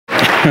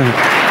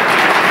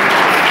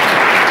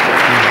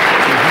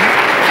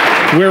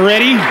We're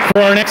ready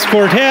for our next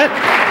quartet.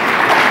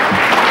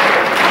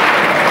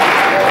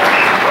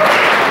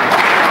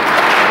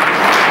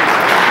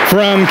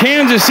 From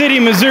Kansas City,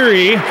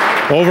 Missouri,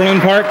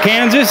 Overland Park,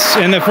 Kansas,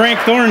 and the Frank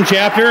Thorne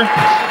chapter,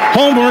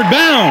 Homeward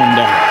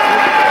Bound.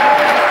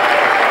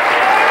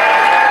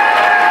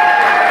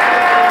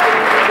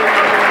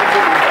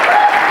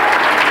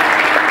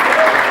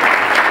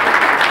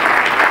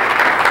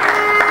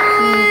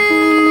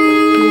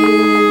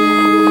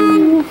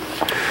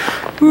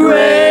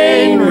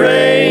 Rain,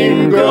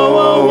 rain,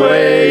 go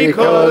away,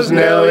 'cause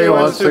Nellie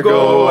wants to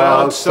go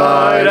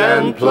outside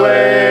and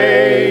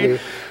play.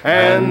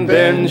 And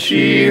then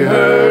she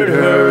heard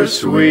her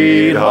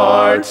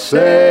sweetheart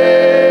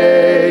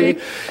say,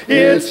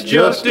 it's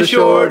just a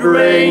short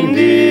rain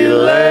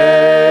delay.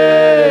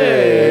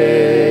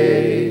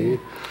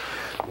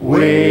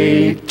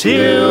 Wait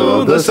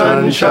till the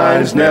sun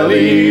shines,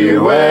 Nellie,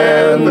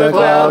 when the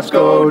clouds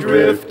go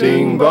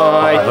drifting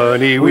by.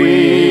 Honey,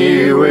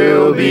 we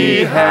will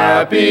be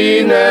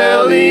happy,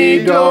 Nellie,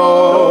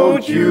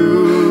 don't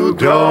you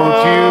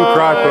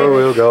cry, for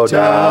we'll go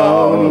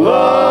down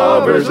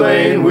Lover's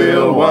Lane,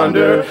 we'll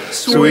wander,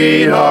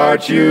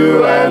 sweetheart,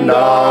 you and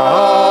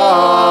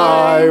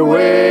I.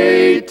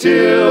 Wait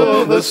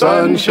till the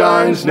sun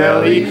shines,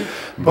 Nellie,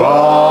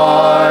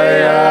 by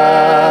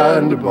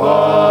and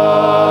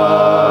by.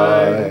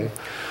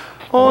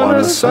 On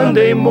a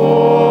Sunday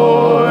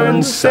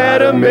morn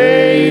sat a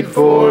maid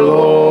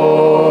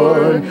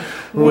forlorn,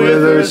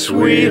 with her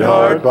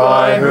sweetheart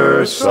by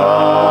her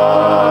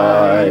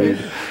side.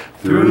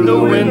 Through the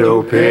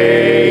window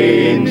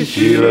pane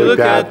she looked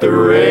at the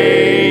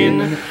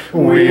rain.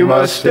 We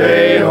must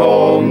stay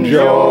home,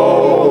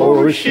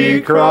 Joe, she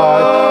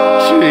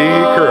cried.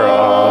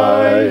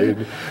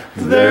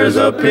 There's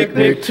a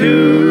picnic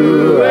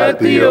too at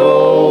the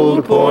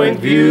Old Point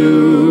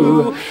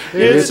View.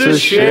 It's a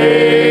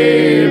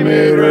shame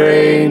it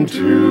rained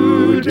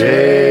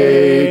today.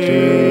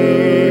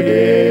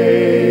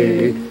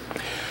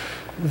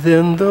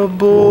 Then the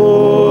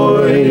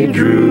boy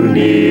drew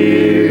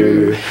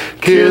near,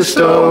 kissed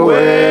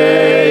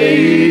away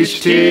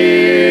each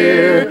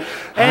tear,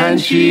 and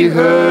she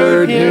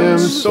heard him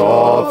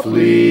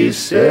softly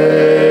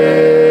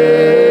say,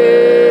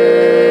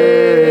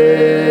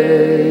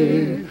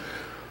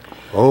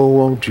 oh,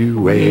 won't you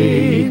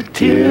wait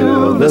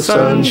till the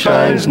sun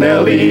shines,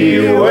 Nellie,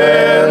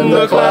 when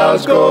the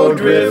clouds go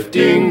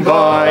drifting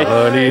by.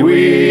 Honey,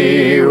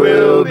 we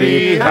will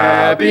be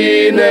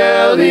happy,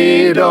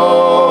 Nellie,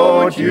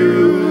 don't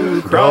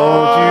you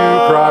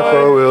cry,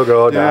 for we'll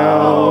go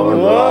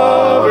down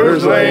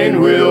Lover's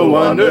Lane, we'll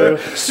wander,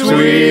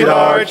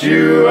 sweetheart,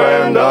 you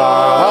and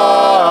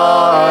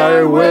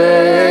I.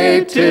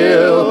 Wait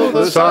till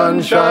the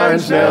sun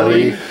shines,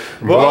 Nellie,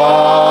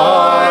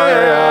 by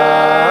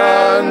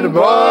and by,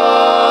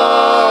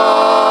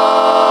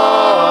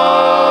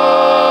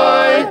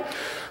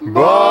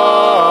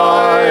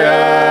 by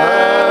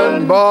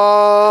and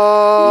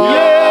by.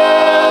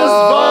 Yes,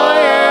 by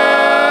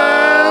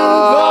and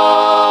by.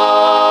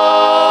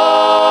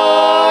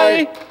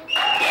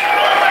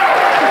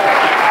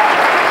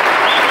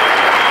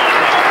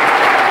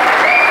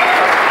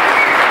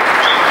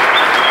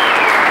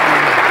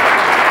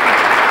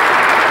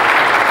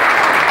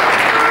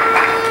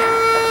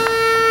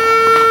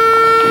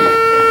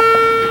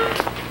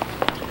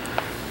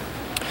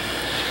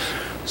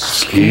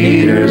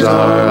 Skeeters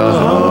are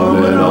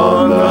a-humming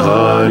on the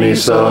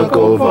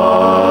honeysuckle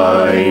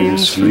vine.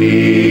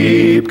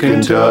 Sleep,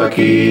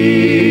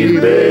 Kentucky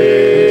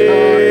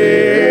babe.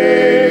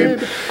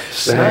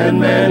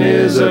 Sandman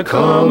is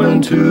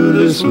a-comin' to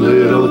this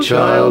little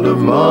child of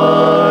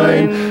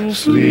mine.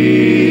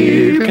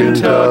 Sleep,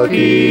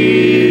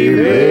 Kentucky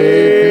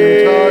babe.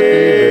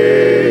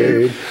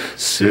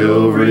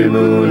 Silvery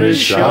moon is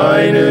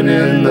shining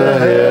in the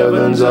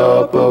heavens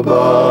up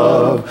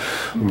above.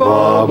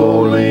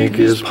 Bobolink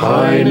is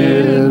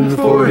pining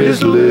for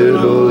his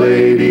little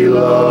lady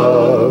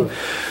love.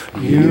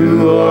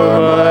 You are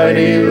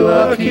mighty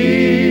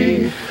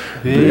lucky,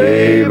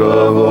 babe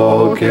of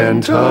old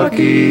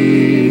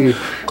Kentucky.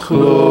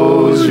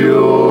 Close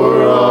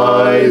your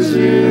eyes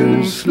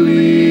in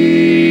sleep.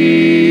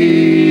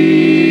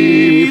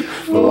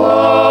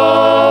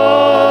 Fly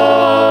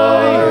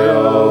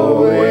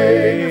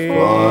away,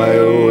 fly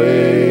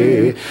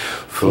away,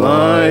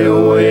 fly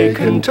away,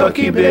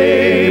 Kentucky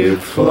babe.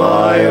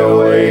 Fly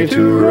away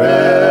to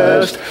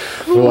rest.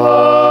 Fly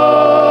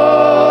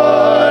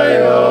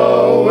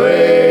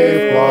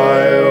away,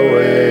 fly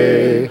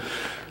away.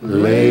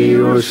 Lay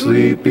your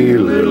sleepy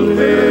little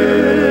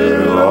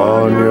head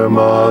on your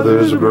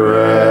mother's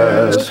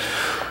breast.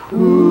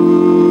 Ooh.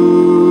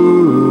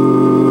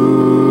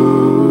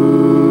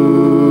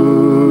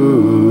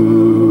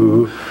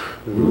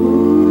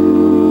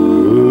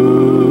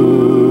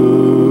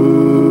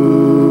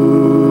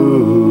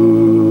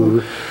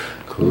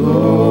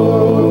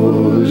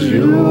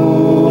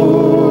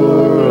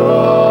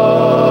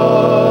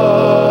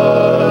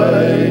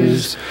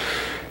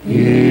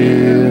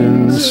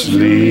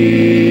 Sleep.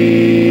 be.